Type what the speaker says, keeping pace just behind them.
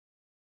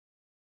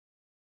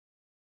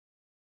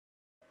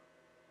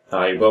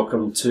Hi,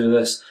 welcome to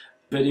this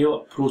video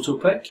at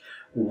Proto-PIC.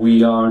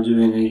 We are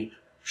doing a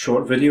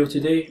short video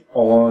today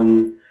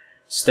on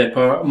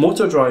stepper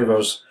motor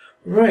drivers.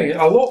 Right,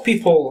 a lot of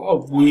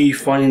people we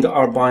find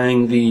are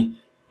buying the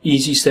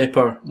easy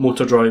stepper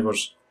motor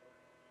drivers.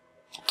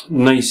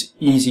 Nice,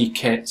 easy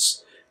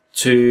kits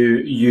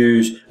to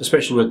use,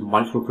 especially with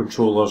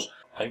microcontrollers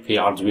like the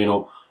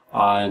Arduino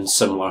and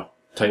similar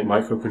type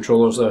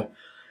microcontrollers.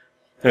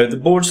 Now, the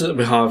boards that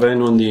we have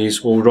in on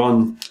these will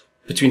run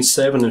between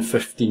 7 and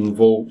 15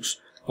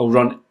 volts. It'll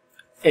run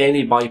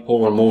any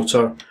bipolar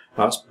motor.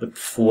 That's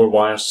 4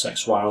 wires,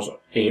 6 wires, or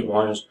 8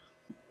 wires.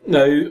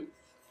 Now,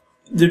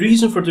 the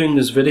reason for doing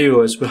this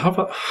video is we have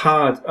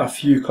had a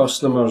few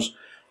customers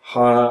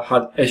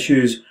had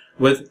issues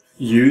with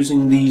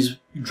using these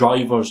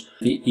drivers,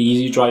 the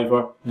easy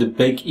driver, the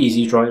big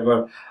easy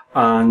driver,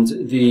 and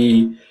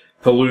the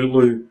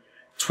Bipolar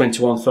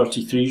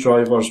 2133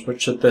 drivers,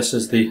 which this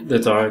is the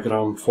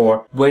diagram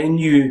for. When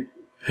you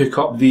hook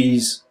up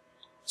these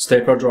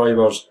stepper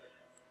drivers,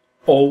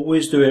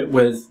 always do it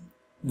with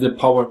the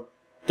power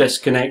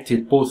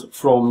disconnected, both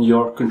from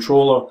your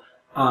controller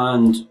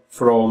and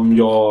from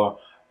your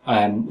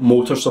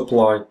motor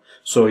supply.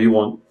 So you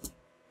want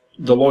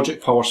the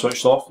logic power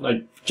switched off.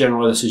 Now,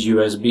 generally this is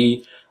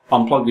USB.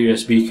 Unplug the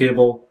USB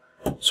cable,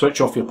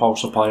 switch off your power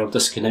supply or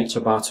disconnect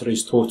your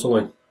batteries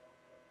totally.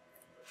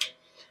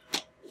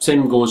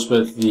 Same goes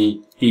with the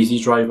easy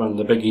driver and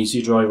the big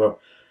easy driver.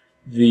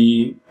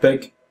 The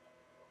big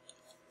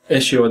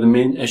issue, or the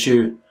main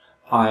issue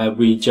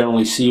we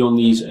generally see on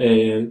these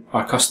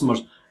are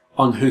customers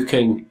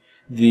unhooking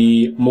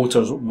the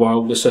motors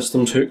while the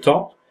system's hooked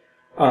up,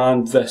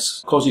 and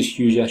this causes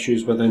huge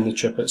issues within the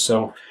chip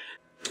itself.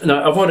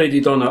 Now, I've already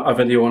done a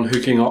video on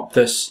hooking up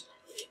this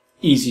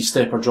easy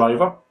stepper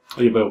driver.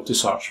 You'll be able to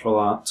search for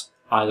that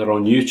either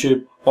on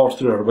YouTube or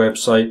through our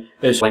website.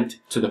 It's linked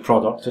to the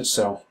product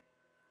itself.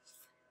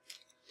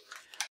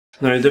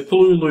 Now, the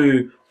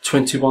Bipolar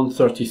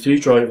 2133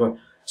 driver,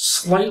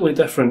 slightly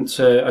different.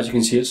 As you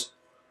can see, it's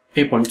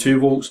 8.2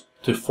 volts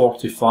to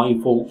 45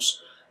 volts.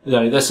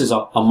 Now, this is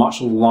a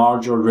much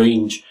larger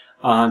range,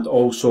 and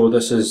also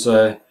this is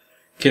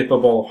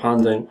capable of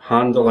handling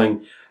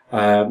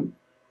a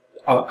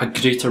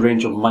greater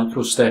range of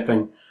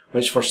micro-stepping,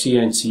 which for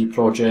CNC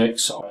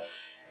projects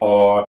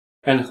or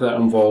anything that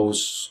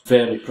involves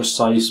very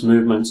precise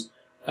movements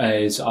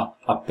is a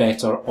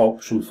better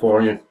option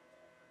for you.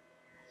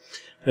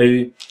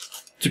 Now,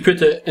 to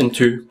put it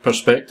into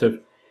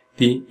perspective,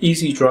 the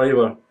easy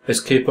driver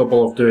is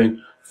capable of doing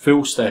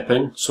full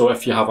stepping. So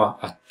if you have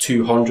a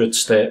 200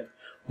 step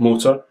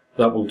motor,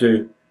 that will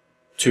do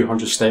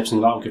 200 steps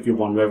and that will give you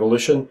 1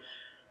 revolution.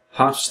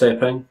 Half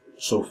stepping,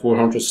 so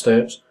 400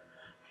 steps.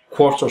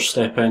 Quarter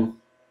stepping,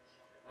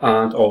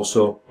 and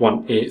also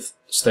 1/8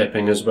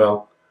 stepping as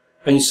well.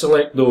 And you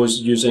select those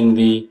using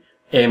the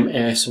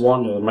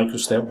MS1 or the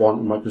microstep 1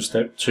 and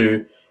microstep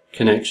 2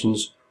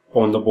 connections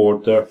on the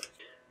board there.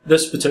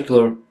 This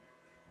particular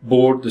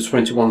board, the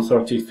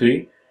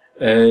 2133,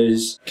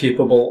 is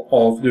capable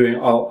of doing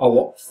a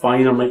lot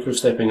finer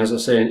microstepping. As I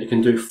say, it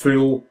can do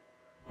full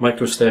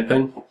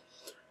microstepping,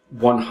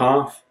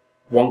 1/2,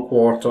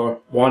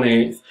 1/4,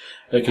 1/8.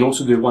 It can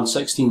also do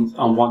 1/16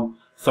 and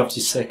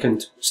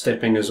 1/32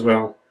 stepping as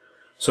well.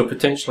 So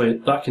potentially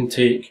that can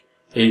take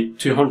a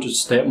 200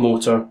 step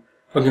motor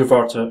and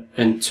convert it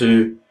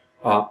into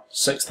a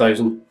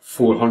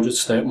 6400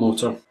 step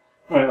motor.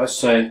 Right,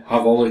 let's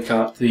have a look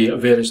at the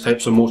various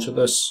types of motor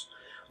this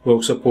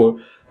will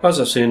support. As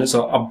I was saying, it's a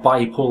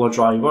bipolar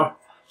driver,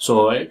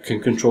 so it can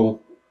control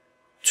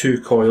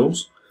 2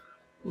 coils.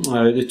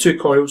 The 2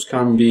 coils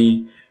can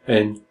be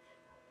in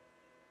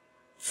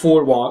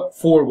 4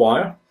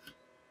 wire.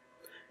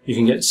 You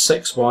can get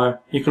 6 wire.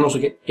 You can also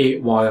get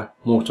 8 wire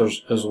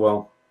motors as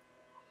well.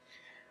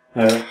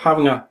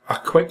 Having a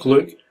quick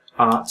look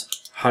at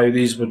how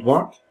these would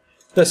work.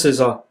 This is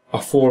a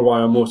 4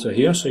 wire motor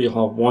here, so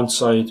you'll have one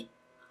side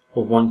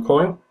of one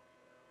coil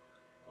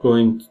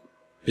going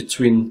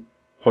between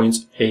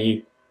points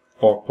A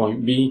or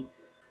point B,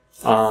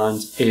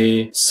 and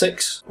a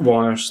 6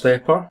 wire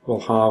stepper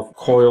will have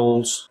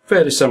coils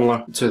very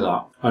similar to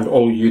that, and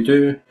all you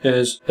do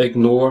is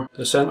ignore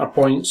the center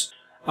points,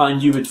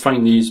 and you would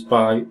find these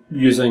by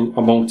using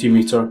a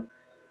multimeter.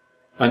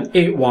 An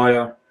 8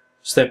 wire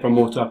stepper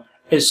motor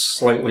is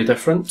slightly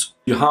different.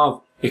 You have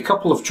a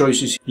couple of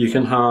choices. You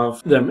can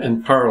have them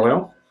in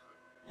parallel.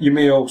 You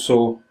may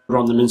also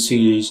run them in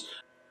series.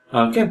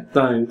 Again,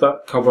 now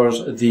that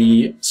covers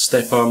the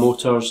stepper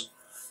motors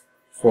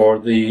for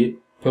the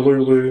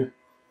Bipolar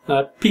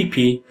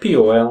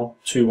POL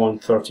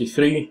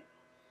 2133,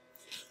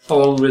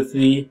 along with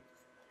the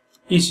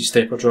easy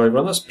stepper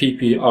driver, that's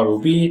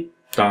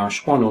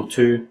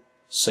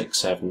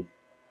PPROB-10267.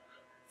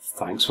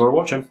 Thanks for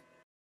watching.